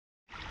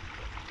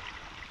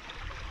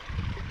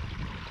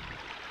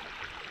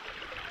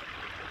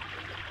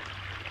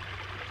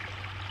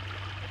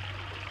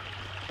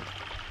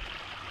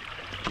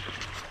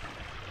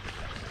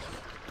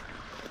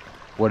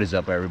What is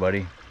up,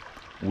 everybody?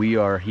 We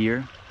are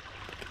here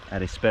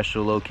at a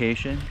special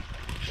location.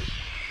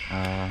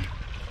 I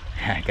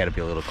gotta be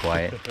a little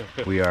quiet.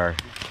 We are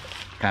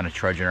kind of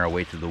trudging our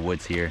way through the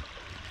woods here.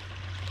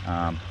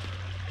 We're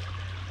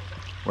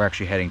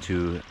actually heading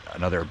to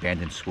another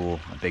abandoned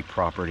school, a big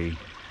property.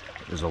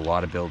 There's a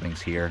lot of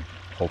buildings here.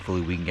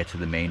 Hopefully we can get to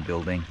the main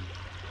building.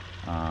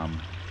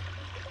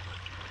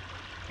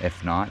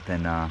 If not, then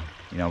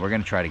you know, we're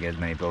gonna try to get as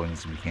many buildings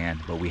as we can,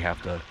 but we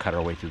have to cut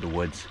our way through the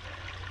woods.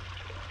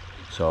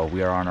 So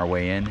we are on our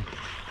way in.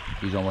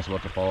 He's almost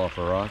about to fall off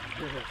a rock.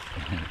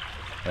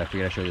 I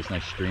figured I'd show you this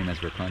nice stream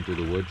as we're cutting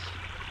through the woods.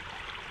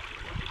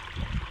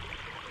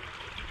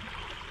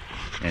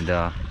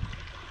 And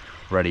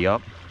ready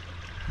up.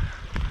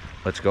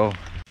 Let's go.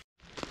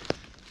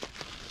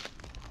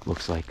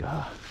 Looks like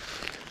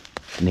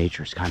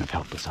nature's kind of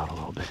helped us out a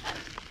little bit.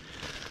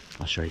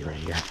 I'll show you right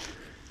here.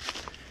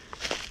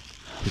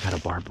 We got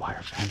a barbed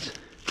wire fence.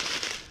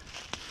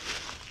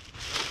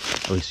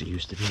 At least it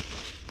used to be.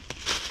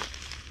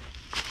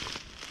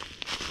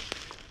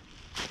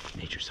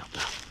 Nature's helped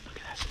out. Look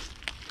at this.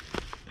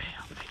 Bam,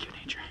 thank you,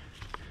 nature.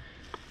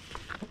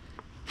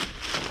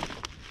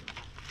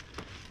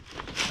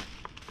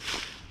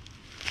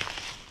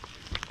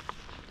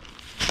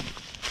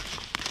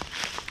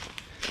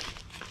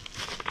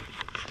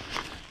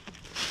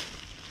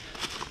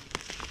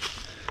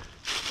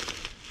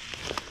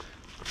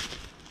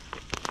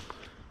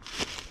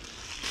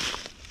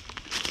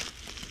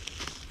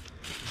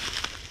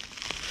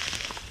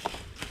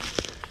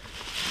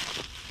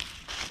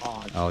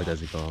 Oh, it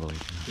doesn't go all the way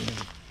through. Yeah.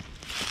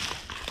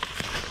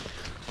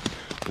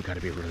 We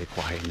gotta be really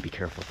quiet and be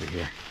careful through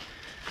here.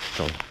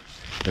 So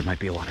there might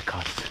be a lot of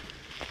cuts.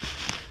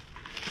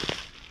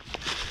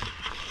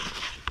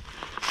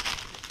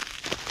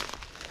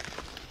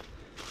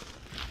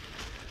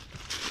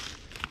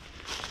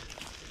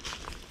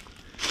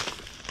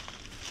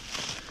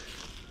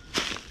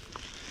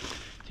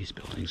 These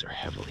buildings are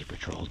heavily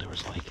patrolled. There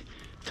was like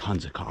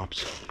tons of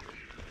cops.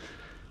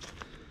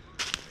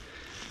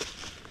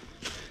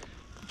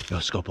 Go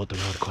scope out the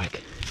road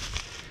quick.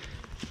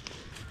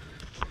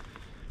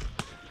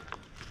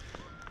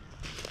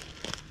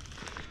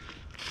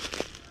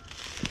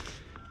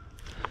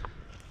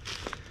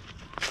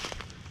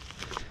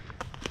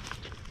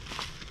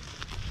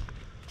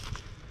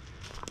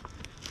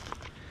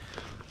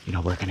 You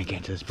know, we're gonna get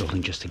into this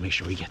building just to make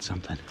sure we get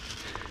something.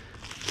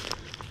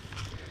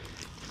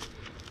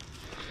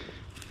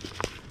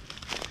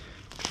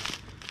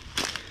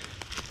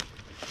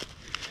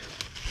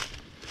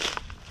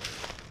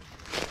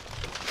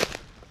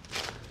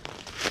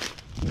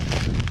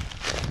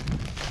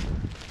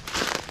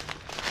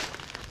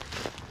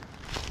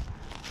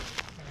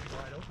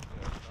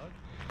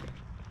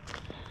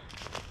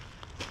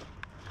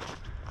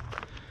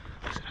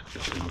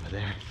 Over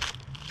there.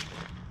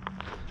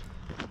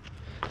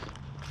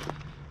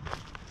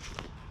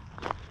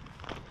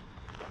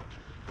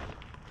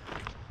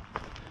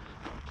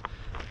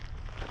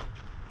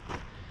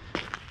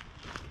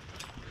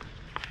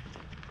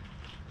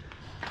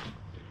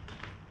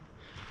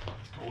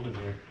 It's cold in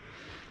here.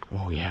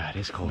 Oh yeah, it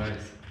is cold.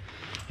 Nice.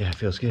 Yeah, it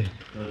feels good.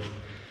 You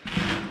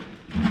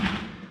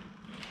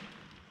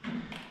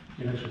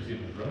can actually see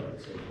my brother.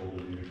 It's so cold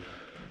in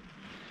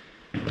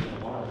here.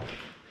 Wow.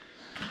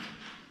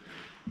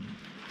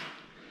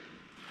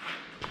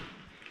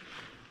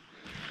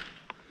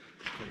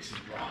 Place is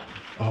broad.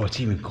 Oh, it's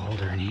even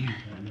colder in here.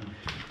 I know.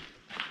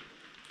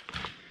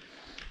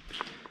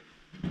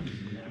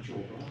 These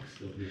natural rocks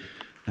still here.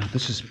 Now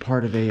this is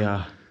part of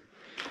a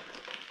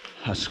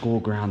school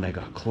ground that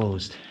got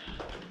closed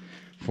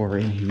for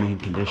inhumane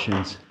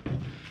conditions.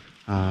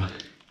 I'll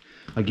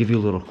give you a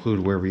little clue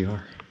to where we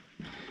are.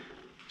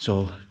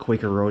 So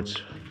Quaker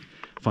Roads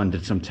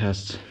funded some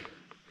tests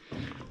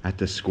at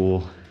this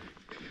school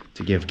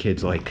to give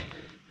kids like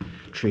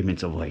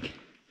treatments of like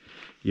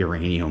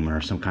uranium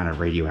or some kind of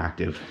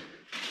radioactive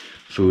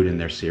food in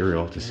their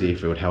cereal to see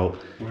if it would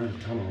help. We're in a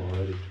tunnel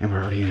already. And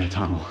we're already in a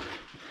tunnel.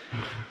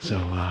 So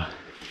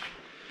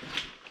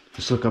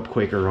just look up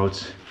Quaker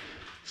Roads,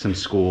 some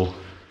school,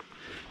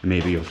 and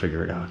maybe you'll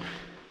figure it out.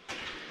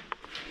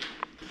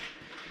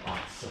 Oh,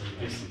 it's so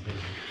nice in here.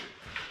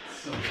 It's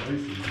so nice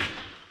in here.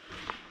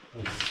 I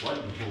was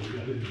sweating before we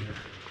got in here.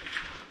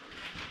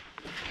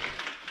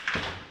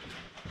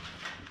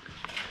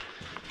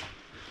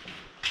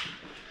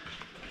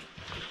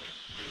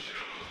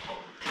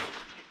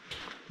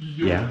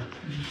 Yeah?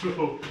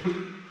 Yo.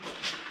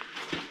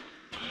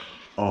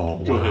 Oh,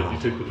 Go wow. ahead, you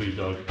take the lead,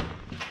 dog.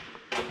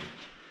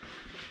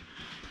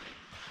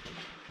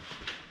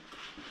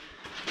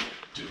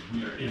 Dude,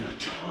 we are in a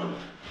tunnel.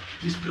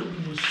 This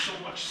building was so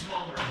much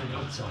smaller on the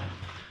outside.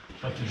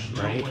 Like, there's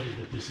no Right. way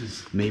that this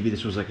is... Maybe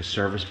this was like a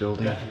service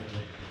building.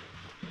 Definitely.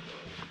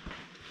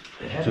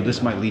 So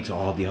this might lead to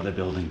all the other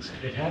buildings.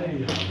 It had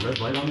a red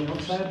light on the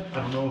outside. I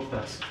don't know if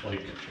that's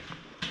like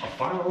a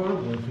fire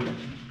alarm or if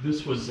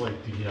this was like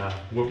the,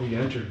 what we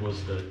entered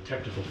was the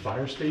technical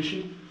fire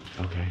station.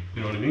 Okay.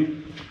 You know what I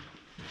mean?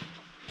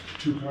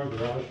 2-car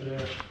garage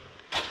there.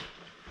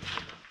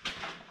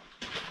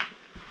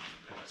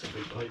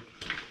 big pipe.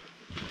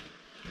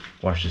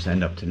 Watch this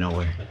end up to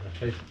nowhere.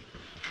 Hey,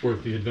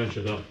 worth the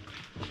adventure though.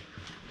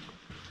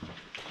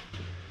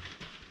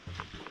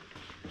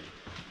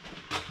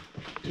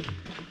 Dude,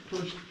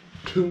 first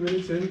 2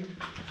 minutes in,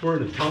 we're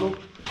in a tunnel.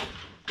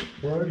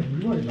 We're already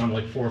on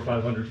like 400 or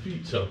 500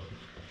 feet, so.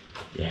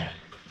 Yeah.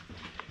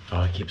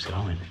 Oh, it keeps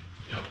going.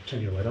 Yo,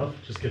 turn your light off.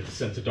 Just get the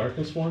sense of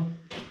darkness for him.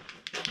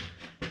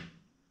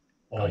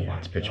 Oh yeah,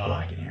 it's pitch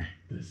black in here.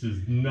 This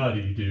is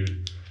nutty,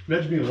 dude.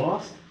 Imagine being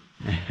lost.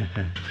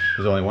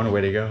 There's only one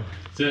way to go.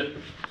 That's it.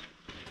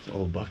 It's a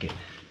little bucket.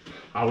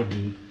 I would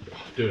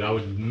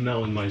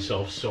melon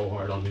myself so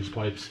hard on these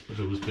pipes if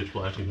it was pitch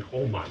black in here.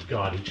 Oh my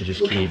god, it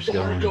just keeps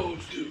going. It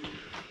goes, dude.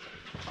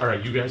 All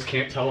right, you guys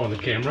can't tell on the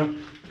camera.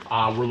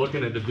 We're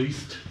looking at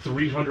least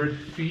 300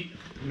 feet,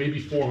 maybe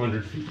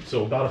 400 feet.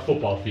 So about a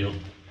football field.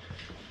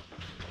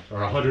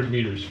 Or 100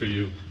 meters for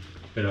you,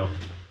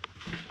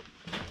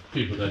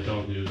 people that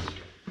don't use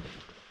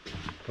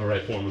the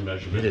right form of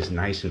measurement. It is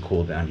nice and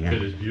cool down here.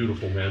 It is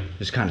beautiful, man.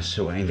 Just kind of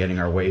sweating getting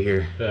our way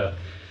here. Yeah.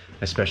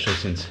 Especially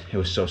since it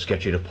was so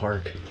sketchy to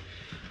park.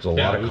 There's a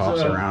lot of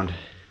cops around.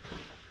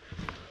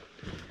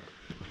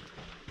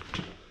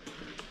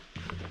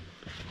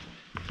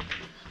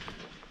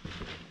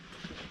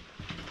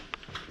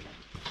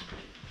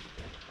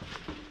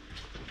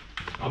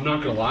 I'm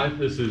not gonna lie,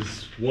 this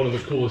is one of the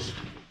coolest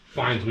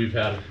finds we've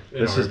had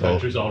in This our is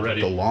adventures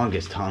already. The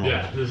longest tunnel.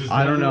 Yeah, this is.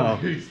 I don't know.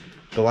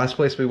 The last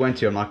place we went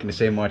to, I'm not going to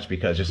say much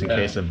because just in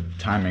case of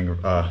timing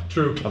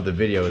True. of the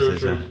videos,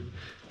 True.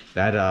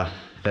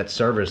 That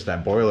service,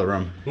 that boiler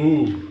room.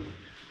 Ooh.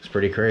 It's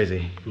pretty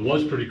crazy. It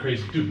was pretty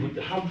crazy, dude.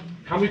 How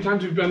many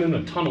times have we been in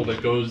a tunnel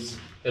that goes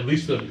at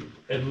least a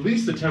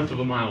tenth of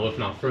a mile, if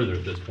not further,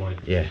 at this point?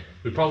 Yeah.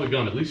 We've probably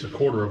gone at least a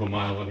quarter of a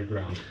mile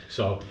underground.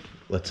 So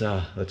let's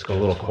go a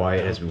little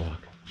quiet as we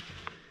walk.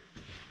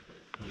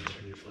 I'm gonna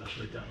turn your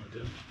flashlight down,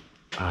 dude.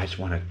 I just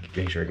want to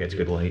make sure it gets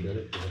good light. Get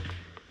it?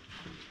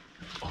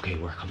 Okay,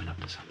 we're coming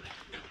up to something.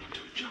 Coming up to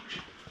a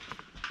junction.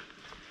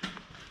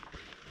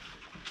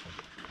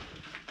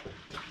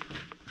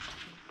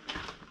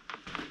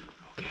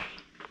 Okay.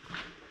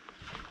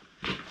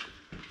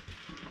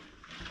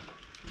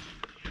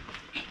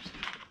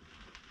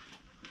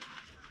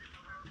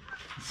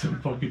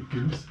 Some fucking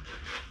goose.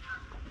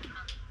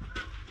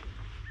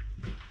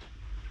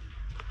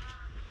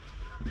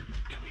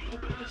 Can we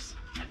open this?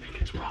 I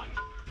think it's wrong.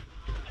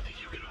 I think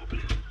you can open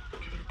it.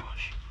 Give it a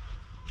push.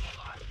 Hold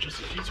on, just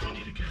in case we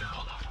need to get it.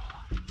 Hold on.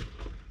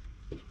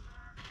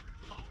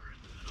 Oh, we're in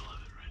the middle of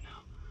it right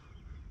now.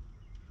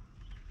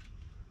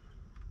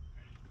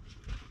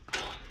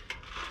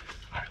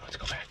 Alright, let's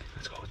go back.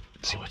 Let's go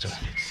see what's up.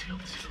 It's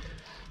sealed.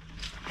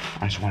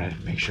 I just wanted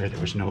to make sure there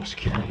was no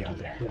security out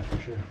there. Yeah,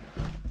 for sure.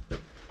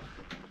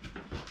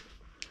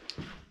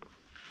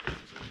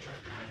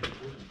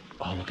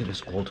 Oh, look at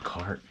this old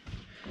cart.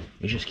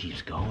 It just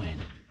keeps going.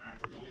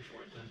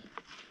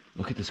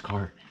 Look at this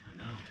cart.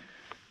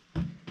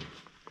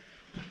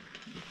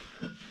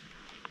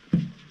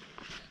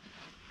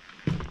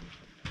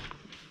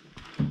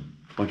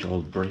 Bunch of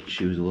old brake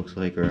shoes, it looks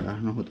like, or I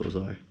don't know what those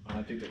are.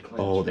 I think they're clamps.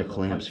 Oh, they're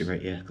clamps, you're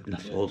right, yeah.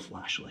 That's the old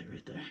flashlight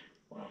right there.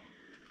 Wow.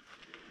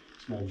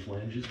 Small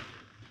flanges.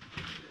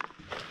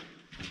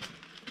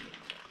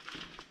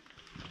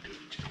 Dude,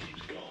 it just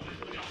keeps going.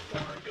 Look how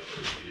far it goes,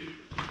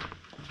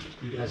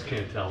 dude. You guys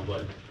can't tell,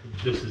 but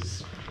this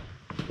is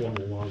one of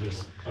the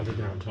longest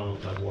underground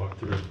tunnels I've walked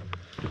through.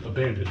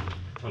 Abandoned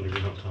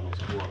underground tunnels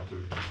I've walked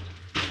through.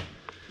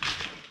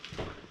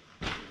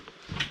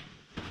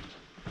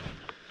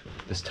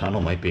 This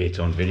tunnel might be its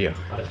own video.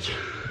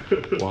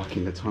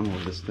 Walking the tunnel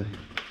of this thing.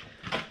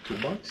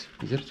 $2?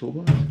 Is it a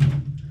toolbox?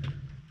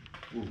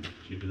 Ooh, did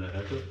you do that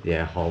echo?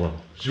 Yeah, hollow.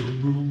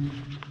 Zoom.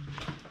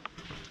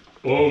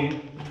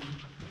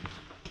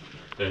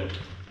 There.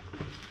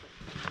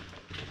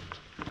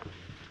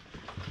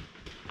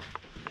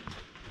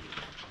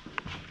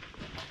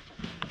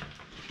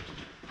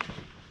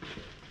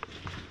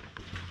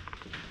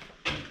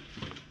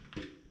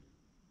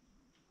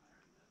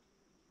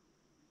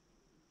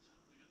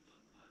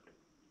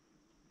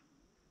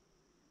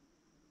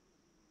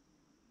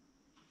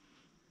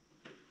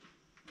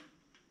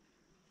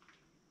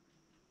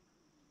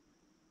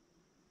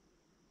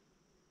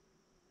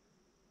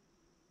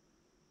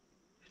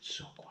 It's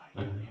so quiet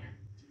down here.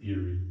 It's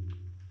eerie.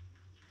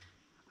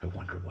 I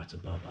wonder what's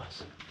above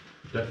us.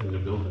 Definitely a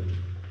building.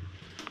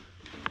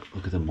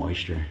 Look at the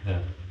moisture.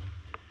 Yeah.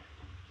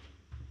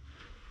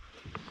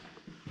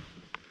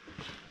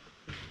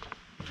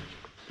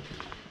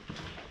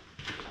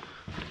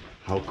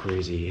 How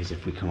crazy is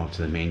if we come up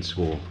to the main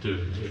school?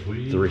 Dude, if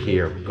we Through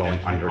here, going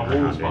underground.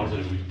 I'm almost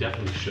positive we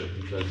definitely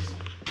should, because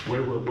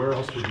where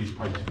else would these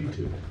pipes be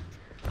to?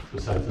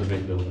 Besides the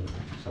main building.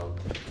 So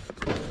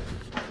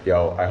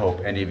Yo, I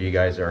hope any of you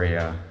guys are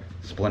a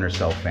Splinter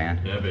Cell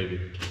fan. yeah, baby.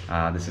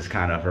 This is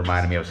kind of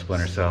reminding me of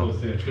Splinter Cell.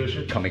 What's the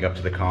efficient? Coming up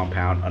to the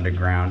compound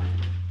underground.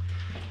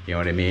 You know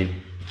what I mean?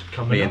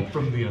 Coming up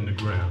from the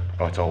underground.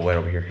 Oh, it's all wet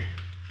over here.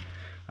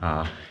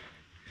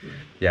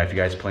 Yeah, if you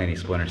guys play any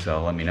Splinter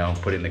Cell, let me know.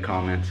 Put it in the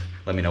comments.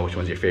 Let me know which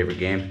one's your favorite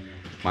game.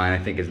 Mine,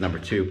 I think, is number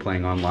 2,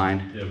 playing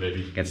online. Yeah,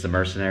 baby. Against the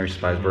mercenaries,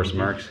 Spies vs.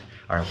 Mercs.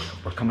 All right,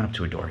 we're coming up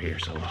to a door here,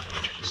 so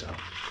check this out.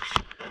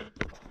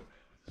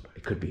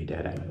 It could be a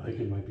dead end. I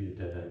think it might be a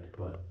dead end,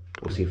 but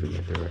We'll see if we can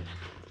get through it.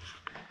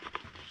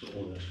 it's an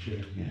old ass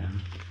chair. Yeah.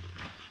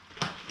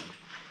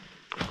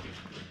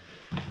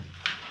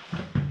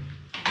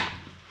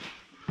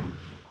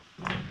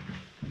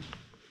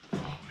 Oh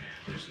man,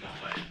 there's no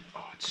way.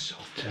 Oh, it's so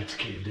That's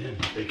caved in.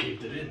 They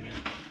caved it in, man.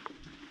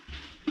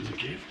 Is it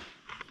caved?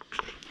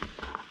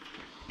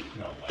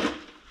 No way.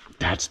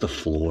 That's the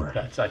floor.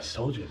 That's, I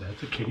told you,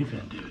 that's a cave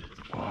in, dude.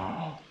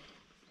 Wow.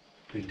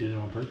 They did it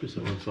on purpose,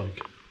 it looks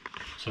like.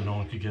 So no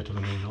one could get to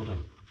the main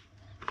building.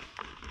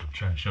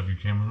 Try and shove your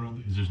camera around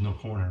because there's no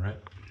corner, right?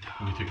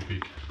 Let me take a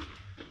peek.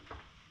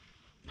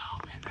 No,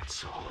 man, that's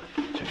solid.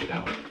 Check it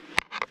out.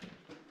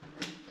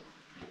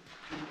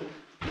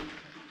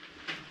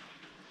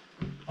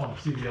 Oh,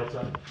 see the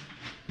outside?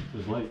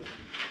 There's light.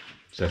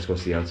 So let's go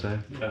see the outside?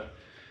 Yeah.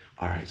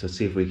 All right, so let's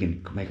see if we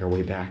can make our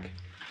way back.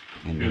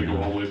 And You're gonna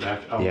go all the way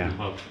back out Yeah.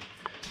 and up.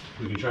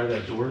 We can try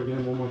that door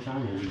again one more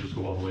time, or we just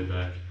go all the way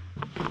back.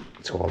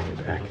 Let's go all the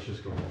way back. Let's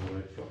just go all the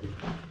way. Fuck it.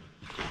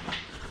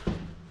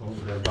 Oh,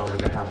 we're probably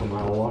got half a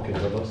mile walking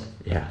with us.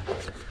 Yeah.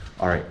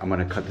 All right, I'm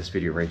gonna cut this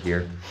video right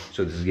here.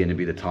 So this is going to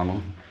be the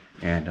tunnel,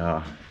 and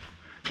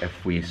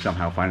if we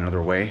somehow find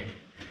another way,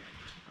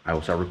 I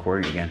will start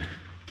recording again.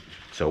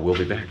 So we'll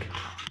be back.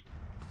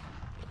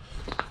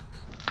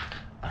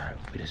 All right,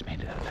 we just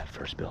made it out of that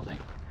first building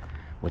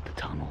with the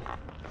tunnel.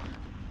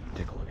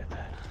 Take a look at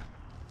that.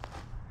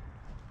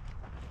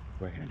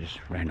 We're gonna just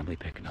randomly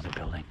pick another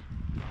building.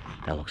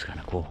 That looks kind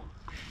of cool.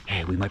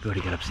 Hey, we might be able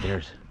to get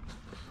upstairs.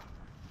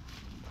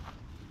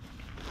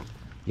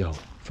 Yo,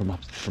 from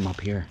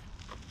up here.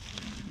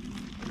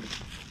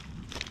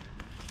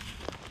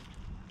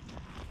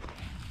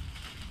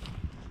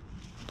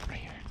 Right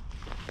here.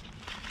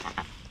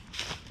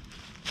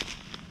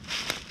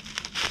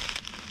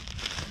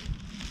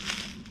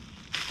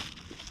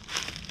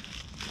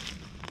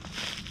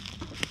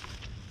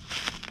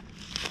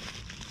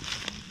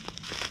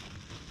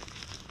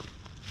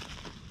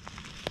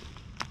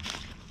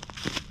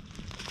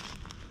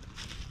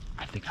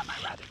 I think I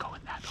might rather go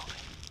in that building.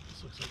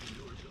 This looks like a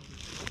newer building.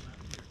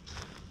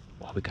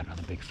 Well, we got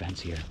another big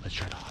fence here. Let's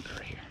try to hop it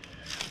right here.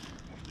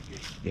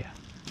 Yeah.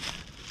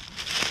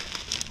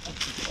 Oh,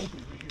 it's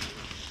open right here.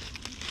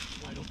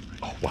 Wide open right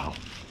Oh, wow.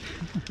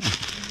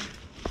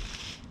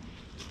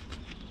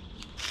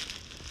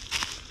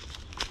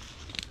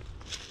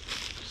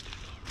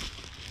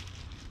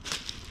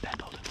 That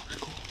building looks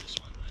cool. This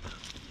one right now.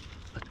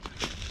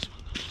 This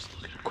one though, just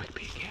look at her. Quick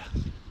peek, yeah.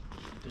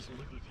 Doesn't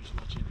look like there's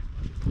much in it.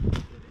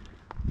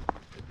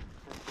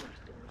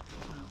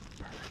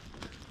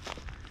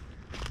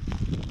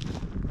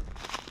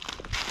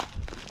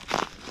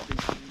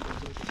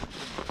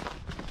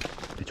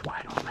 It's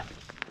wide open.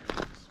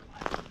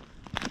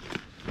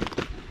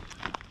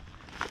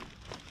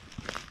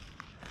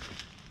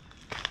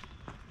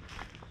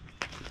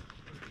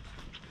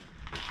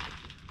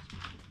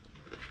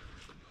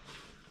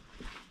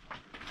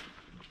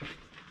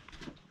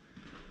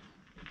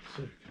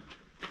 Sick.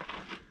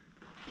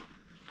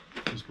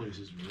 This place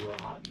is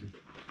rotten.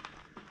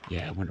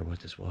 Yeah, I wonder what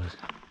this was.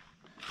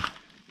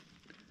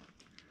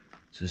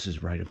 So this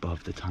is right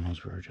above the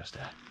tunnels we were just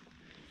at.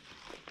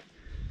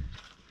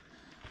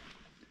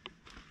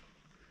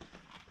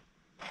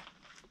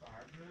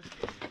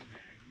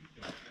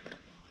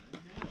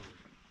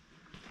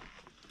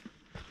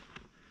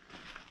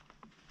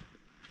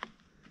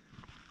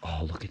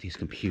 Oh, look at these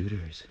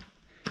computers.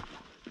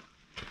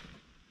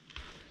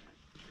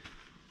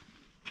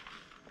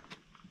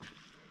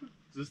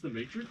 Is this the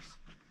Matrix?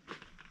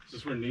 Is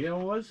this where Neo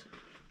was?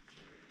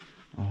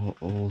 All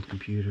old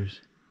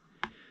computers.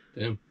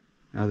 Damn.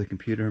 Now the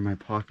computer in my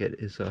pocket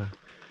is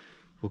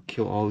will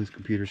kill all these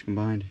computers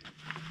combined.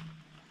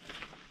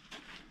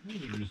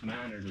 These are just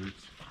monitors.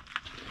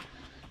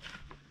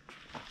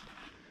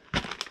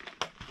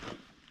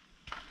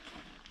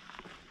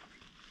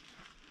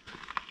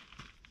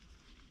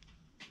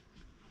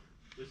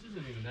 This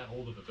isn't even that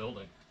old of a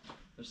building.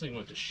 This thing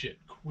went to shit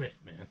quick,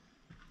 man.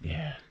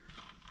 Yeah.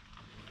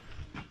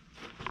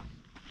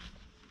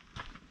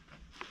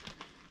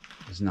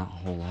 There's not a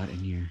whole lot in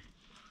here.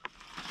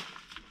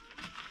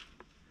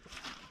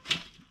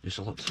 There's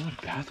a lot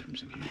of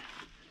bathrooms in here.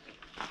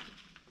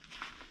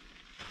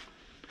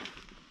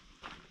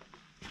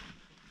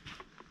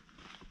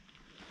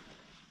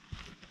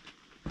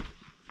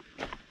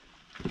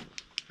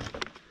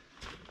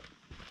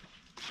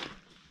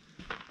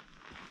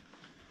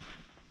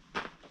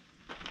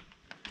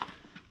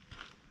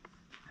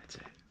 That's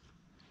it.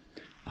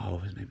 Oh,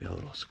 it was maybe a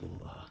little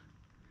schoolroom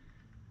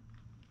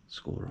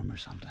or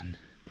something.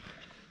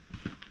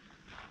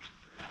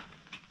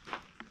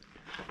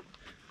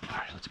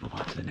 Alright, let's move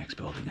on to the next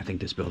building. I think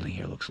this building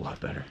here looks a lot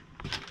better.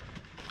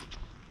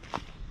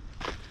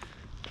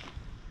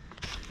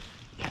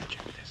 Yeah,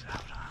 check this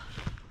out, huh?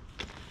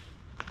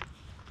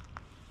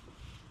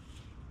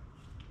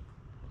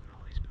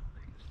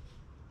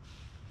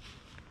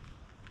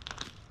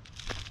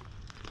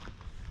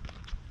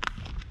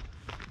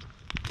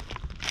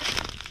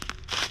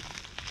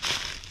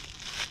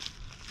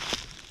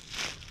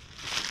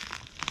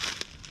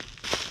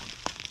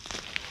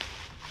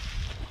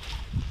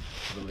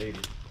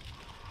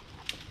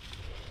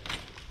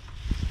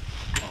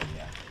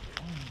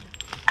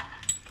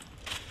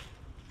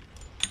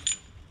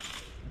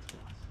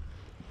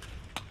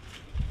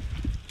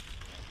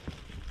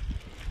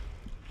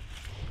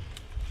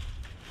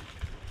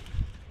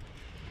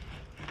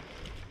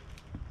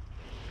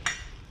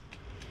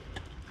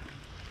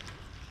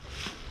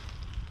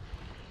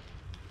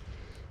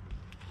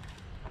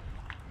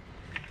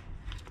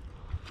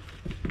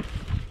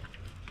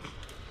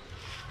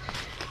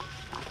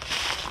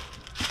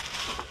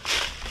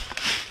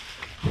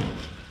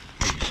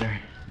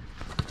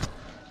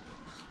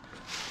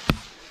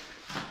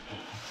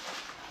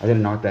 I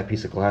didn't knock that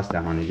piece of glass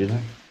down on you, did I? I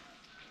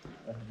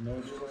have no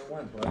idea where it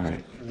went, but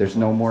Alright, there's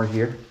no more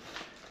here.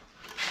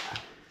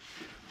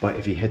 But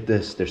if you hit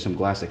this, there's some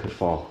glass that could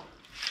fall.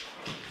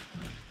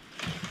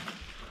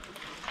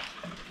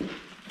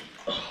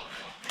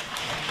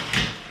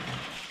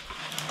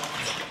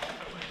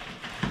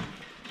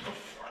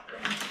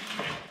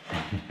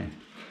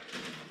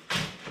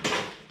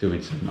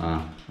 Doing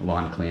some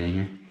lawn cleaning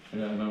here.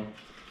 Yeah, I know.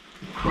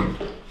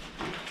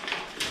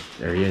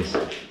 There he is.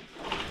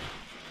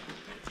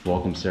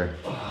 Welcome, sir.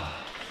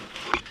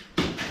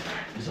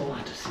 There's a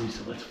lot to see,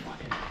 so let's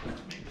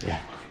make this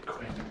Yeah.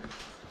 quick.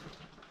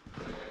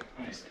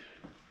 Nice.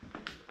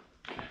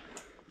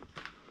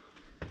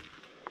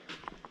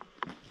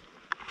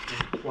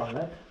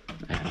 Toilet?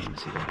 I don't want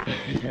to see that.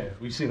 Yeah,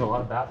 we've seen a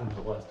lot of bathrooms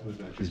the last 2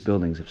 adventures. These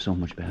buildings have so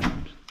much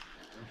bathrooms.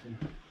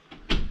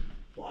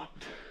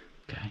 Locked.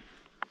 Okay.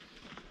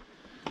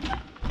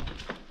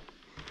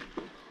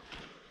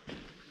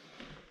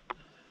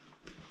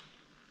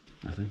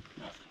 Nothing.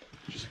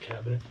 Just a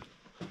cabinet.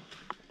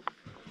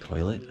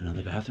 Toilet,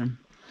 another bathroom.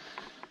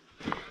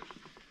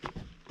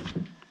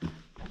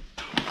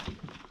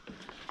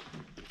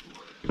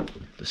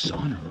 The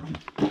sauna room.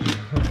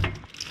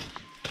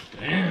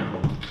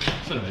 Damn.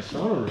 That's a nice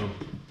sauna room.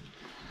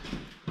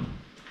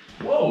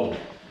 Whoa.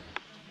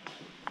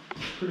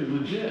 Pretty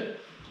legit.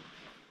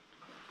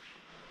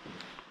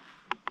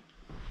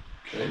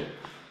 Okay.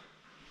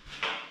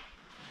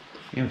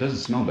 Yeah, it doesn't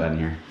smell bad in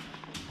here.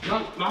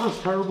 Not as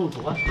terrible as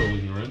the last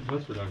building you were in,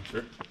 that's for darn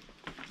sure.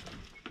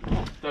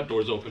 That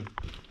door's open.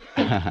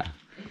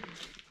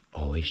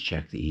 Always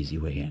check the easy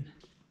way in.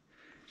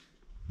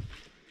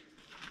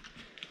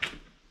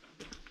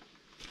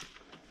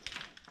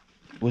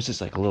 What's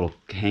this, like a little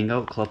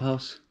hangout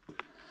clubhouse?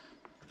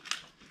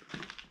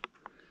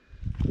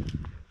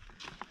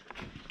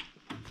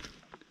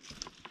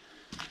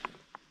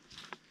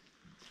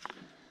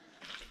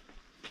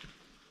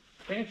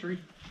 Pantry.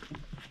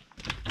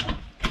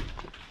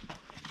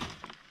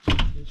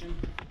 Kitchen.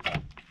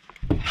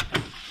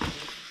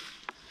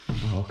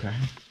 Oh, okay.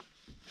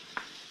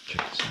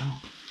 Check this out.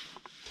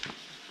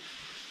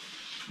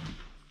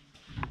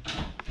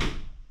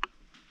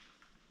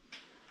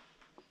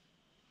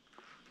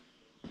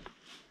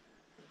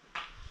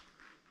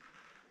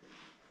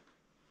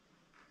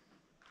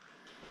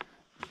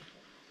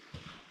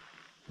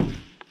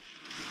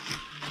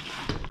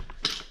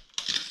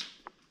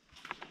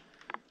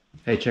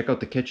 Hey, check out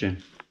the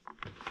kitchen.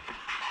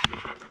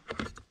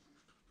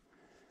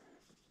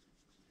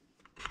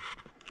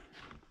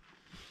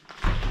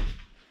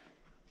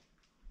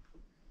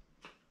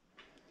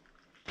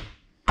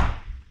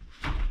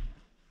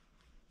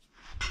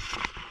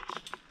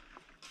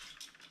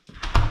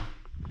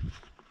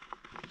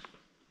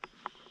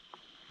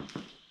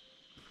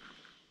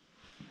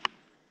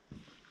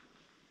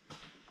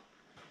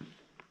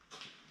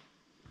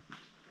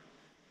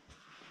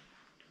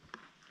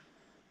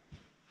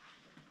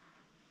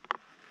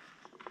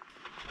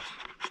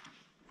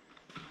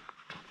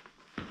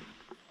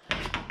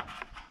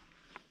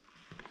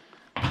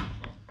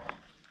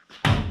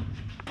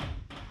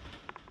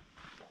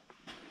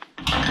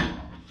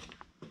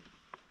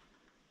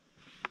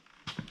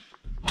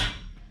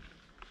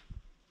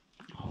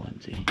 All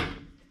empty.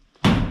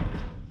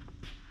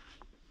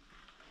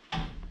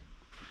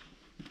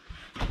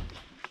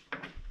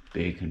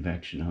 Big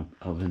convection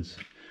ovens,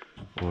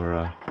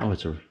 or oh,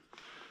 it's a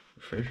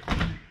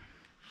refrigerator.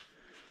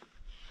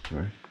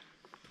 Sorry,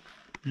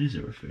 it is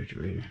a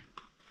refrigerator.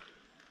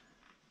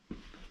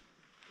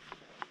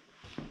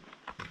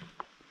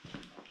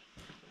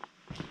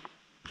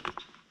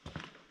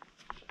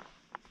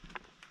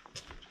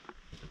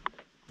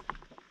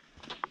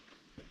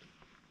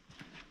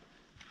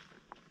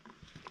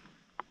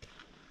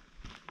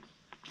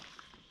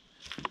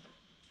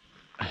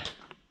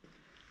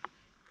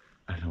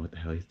 I don't know what the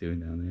hell he's doing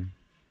down there.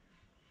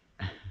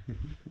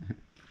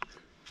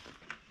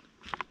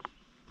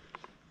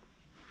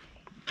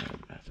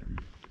 Bathroom.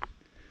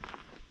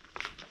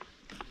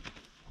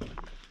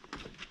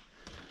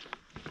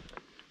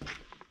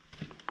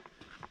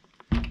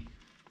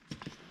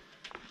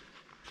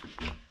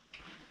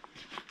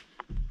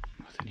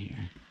 Nothing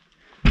here.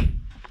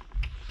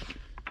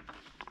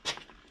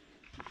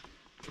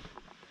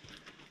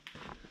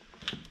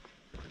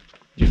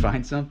 Did you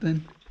find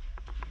something?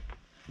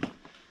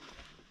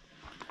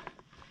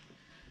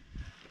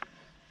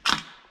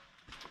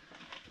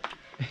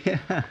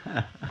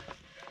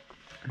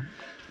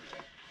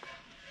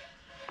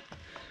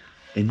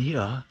 In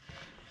here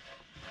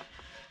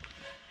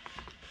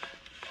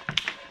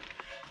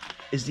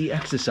is the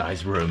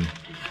exercise room.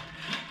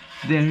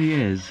 There he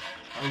is.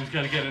 I always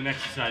gotta get an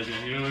exercise in,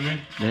 you know what I mean?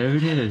 There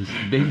it is.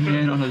 Big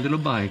man on a little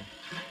bike.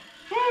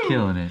 Woo!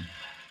 Killing it.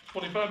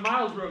 25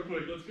 miles real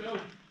quick, let's go.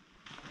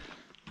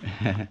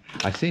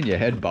 I seen your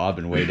head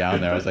bobbing way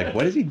down there. I was like,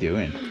 what is he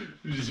doing?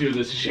 You just hear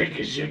this shake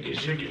it, shake it,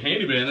 shake it.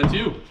 Handyman, that's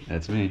you.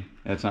 That's me.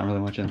 That's not really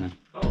much in there.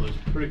 Oh,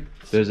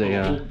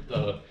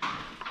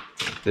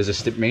 There's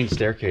a main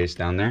staircase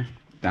down there,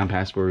 down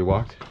past where we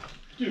walked.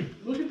 Dude,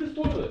 look at this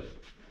toilet.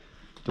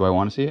 Do I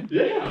want to see it?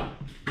 Yeah.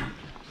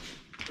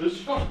 This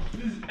is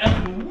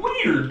effing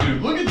weird,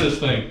 dude. Look at this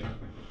thing.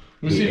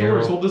 Let me see if it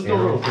works. Hold this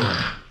door open.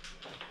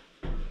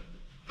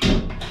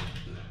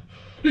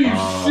 Do you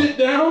sit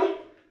down?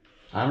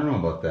 I don't know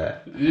about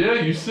that. Yeah,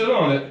 you sit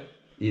on it.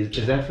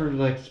 Is that for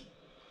like...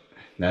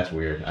 That's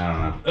weird. I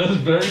don't know.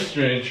 That's very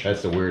strange.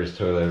 That's the weirdest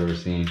toilet I've ever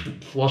seen.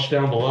 Flush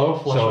down below,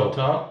 flush on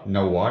top.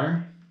 No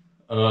water?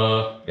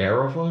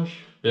 Aero flush?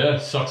 Yeah,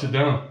 sucks it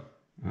down.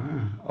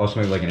 Oh, so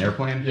maybe like an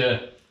airplane? Yeah.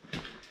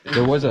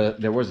 There was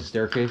a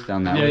staircase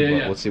down that way,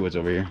 but let's see what's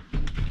over here.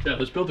 Yeah,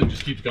 this building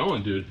just keeps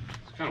going, dude.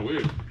 It's kind of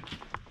weird.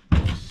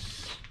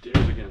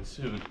 Stairs again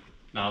soon.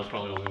 No, it's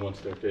probably only one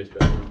staircase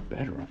bedroom.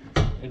 Bedroom?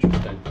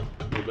 Interesting.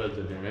 No beds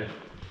in here, right?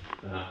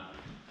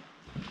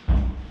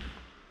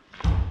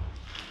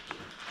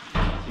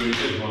 What do you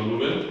think? You want to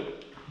move in?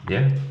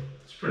 Yeah.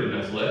 It's a pretty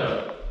nice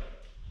layout.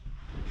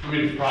 I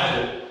mean, it's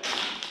private.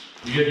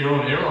 You get your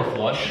own aero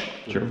flush.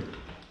 Sure.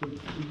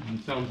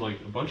 It sounds like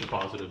a bunch of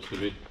positives to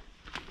me.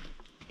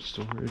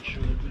 Storage.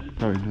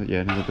 Probably, yeah,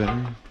 another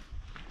bedroom.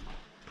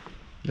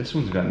 This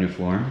one's got new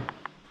flooring.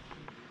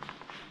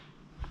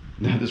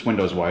 This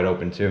window's wide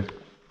open too.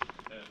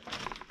 Yeah.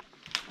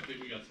 I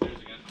think we got stairs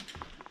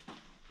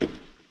again.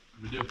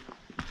 We do.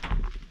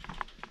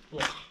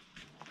 Oh.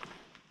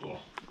 Oh.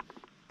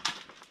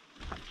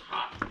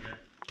 Hot in here.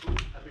 Ooh,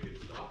 I think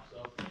it stops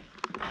up.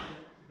 Yeah,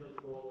 it does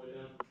go all the way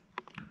down.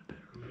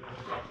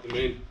 The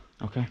main.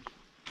 Okay.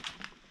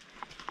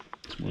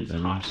 It's more It's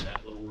hot bedrooms. in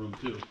that little room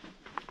too.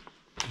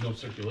 There's no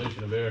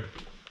circulation of air.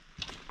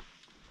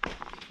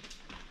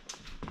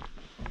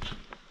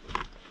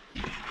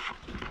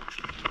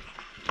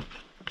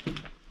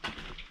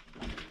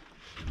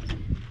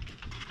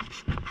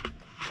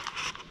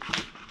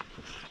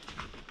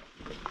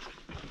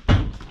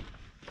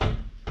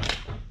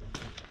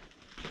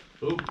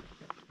 Oh,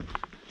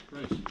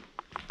 nice.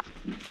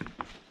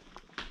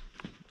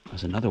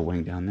 There's another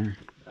wing down there.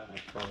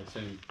 Probably the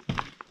same,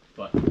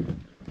 but.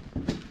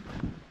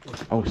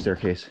 Oh,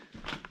 staircase.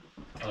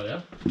 Oh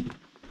yeah?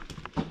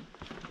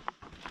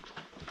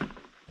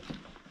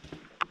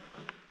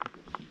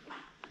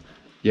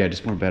 Yeah,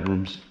 just more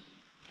bedrooms.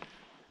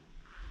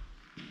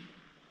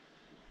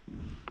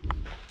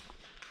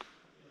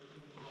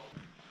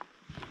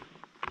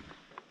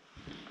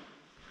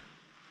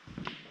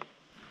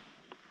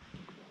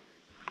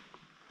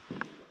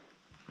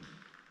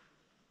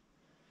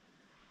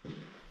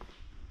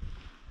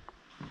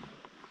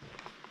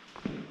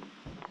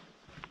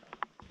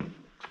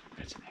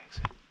 That's an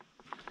exit.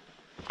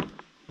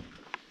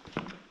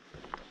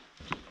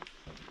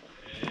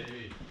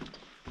 Hey.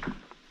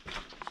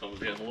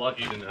 Someone's getting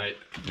lucky tonight.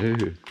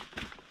 Ooh.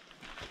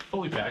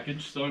 Fully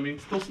packaged, so I mean,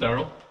 still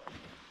sterile.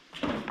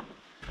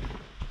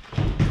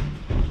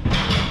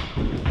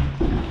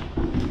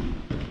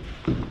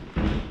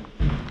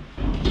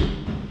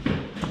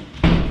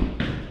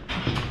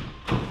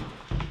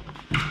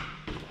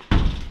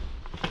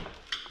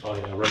 Oh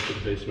yeah, right to the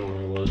basement where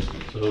I was.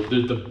 So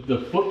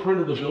the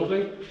footprint of the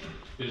building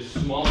is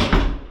smaller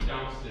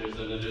downstairs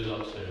than it is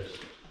upstairs.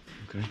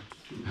 Okay.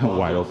 A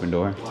wide open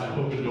door. Wide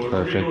open door.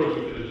 Perfect. Three doors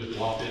we could have just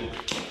walked in.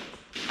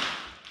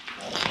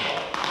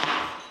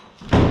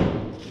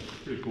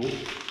 Pretty cool,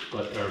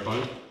 but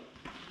terrifying.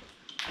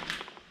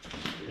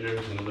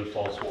 Here's another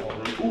false wall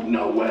room. Oh,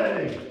 no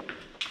way!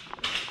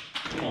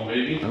 Come on,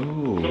 baby. Oh.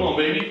 Come on,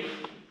 baby.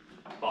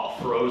 Oh,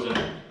 frozen.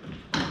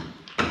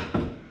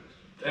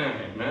 Dang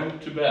it, man.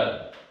 Too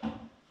bad.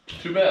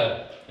 Too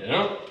bad, you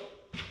know?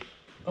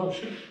 Oh,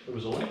 shit. It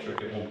was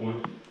electric at one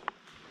point.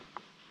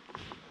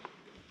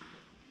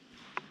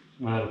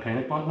 Might have a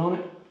panic button on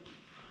it?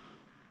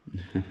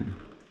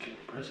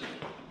 Can't press it.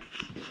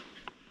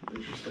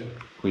 Interesting.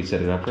 Can we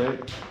set it up right?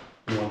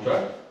 You want to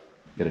try?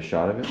 Get a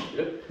shot of it?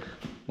 Yep.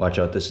 Watch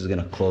out, this is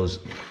gonna close.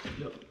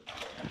 Yep.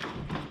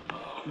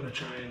 I'm gonna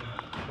try and.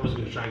 I was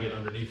gonna try and get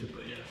underneath it,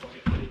 but yeah, fuck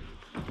it.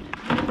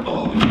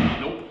 Oh,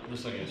 nope.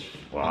 This thing is.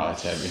 Wow,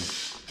 that's heavy.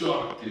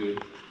 Stuck,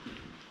 dude.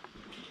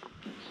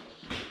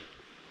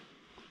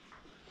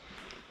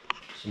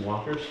 Some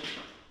lockers.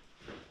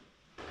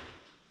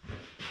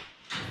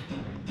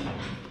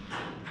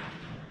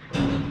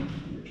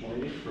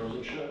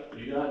 Frozen shut. What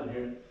you got in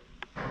here?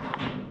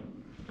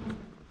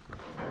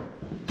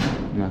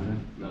 Nothing.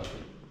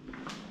 Nothing.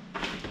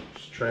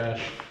 Just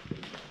trash.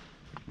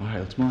 Alright,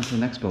 let's move on to the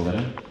next building.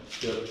 Huh?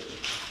 Yep.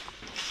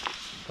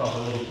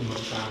 Probably a little too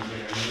much time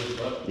here,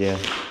 but. Yeah.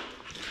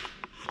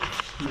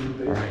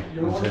 Alright,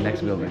 on to the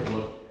next building.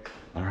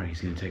 Alright,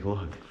 he's gonna take a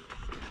look.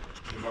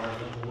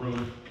 Environmental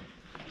room.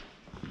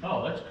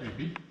 Oh, that's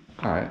creepy.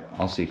 Alright,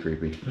 I'll see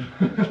creepy.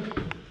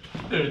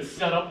 Dude, it's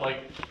set up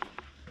like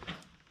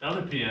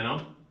another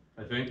piano,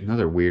 I think.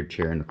 Another weird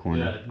chair in the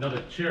corner. Yeah,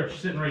 another chair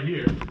sitting right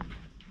here.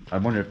 I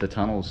wonder if the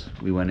tunnels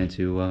we went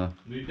into,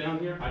 Lead down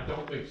here? I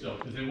don't think so,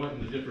 because they went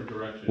in a different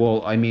direction.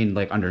 well, I mean,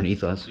 like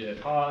underneath us. Yeah,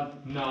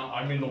 no,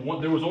 I mean,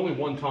 there was only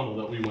one tunnel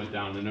that we went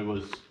down, and it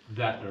was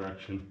that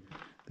direction.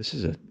 This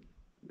is a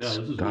This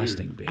is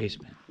disgusting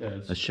basement. Yeah,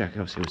 Let's check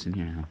out, see what's in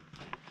here now.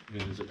 I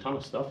mean, there's a ton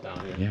of stuff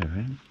down here. Yeah,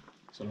 right?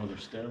 It's another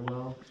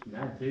stairwell.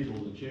 Mad tables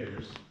and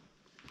chairs.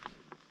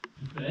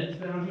 Beds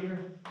down here.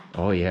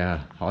 Oh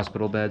yeah,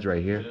 hospital beds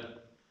right here. Yeah.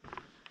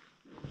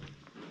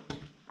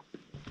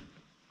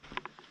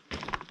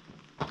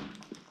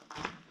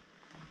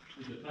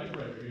 There's a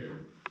typewriter here.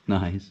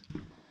 Nice.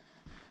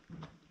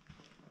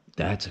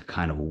 That's a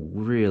kind of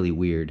really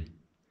weird.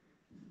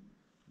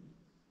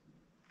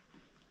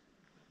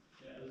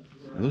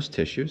 Are those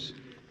tissues?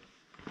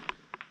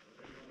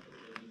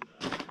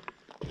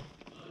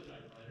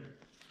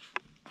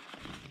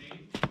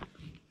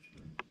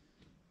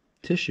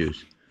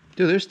 Tissues.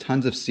 Dude, there's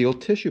tons of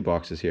sealed tissue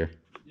boxes here.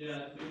 Yeah,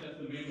 I think that's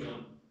the main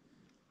one.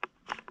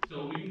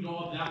 So we can go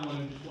up that one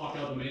and just walk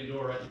out the main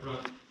door right in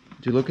front.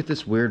 Dude, look at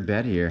this weird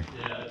bed here.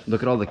 Yeah.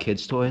 Look at all the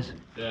kids' toys.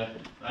 Yeah,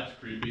 that's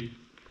creepy.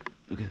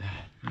 Look at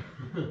that.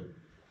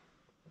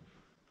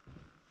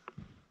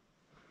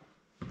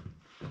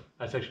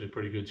 That's actually a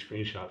pretty good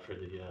screenshot for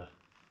the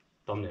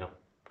thumbnail.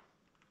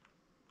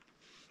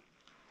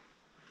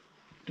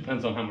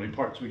 Depends on how many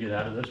parts we get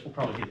out of this. We'll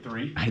probably get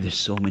 3. Hey, there's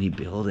so many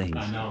buildings.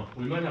 I know.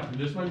 We might have to.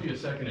 This might be a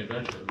second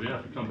adventure. We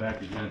have to come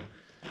back again.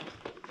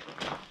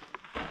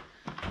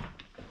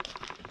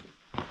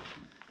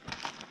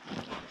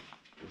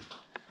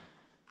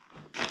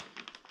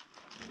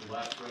 The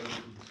last road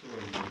into the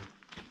story.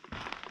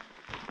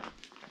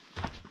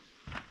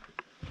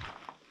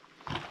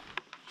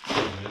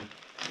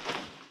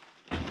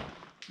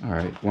 All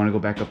right, want to go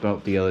back up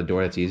out the other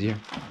door? That's easier.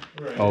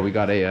 Right. Oh, we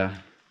got a.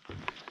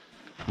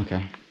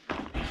 Okay.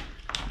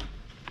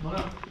 Come on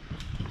up.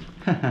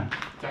 It's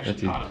That's actually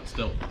easy. hot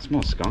still. It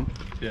smells skunk.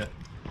 Yeah.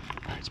 All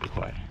right, let's be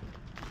quiet.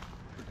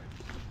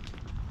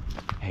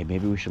 Hey,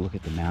 maybe we should look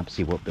at the map,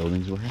 see what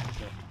buildings we're in.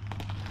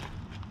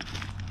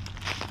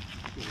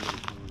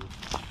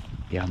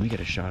 Yeah, let me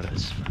get a shot of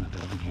this from the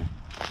building here.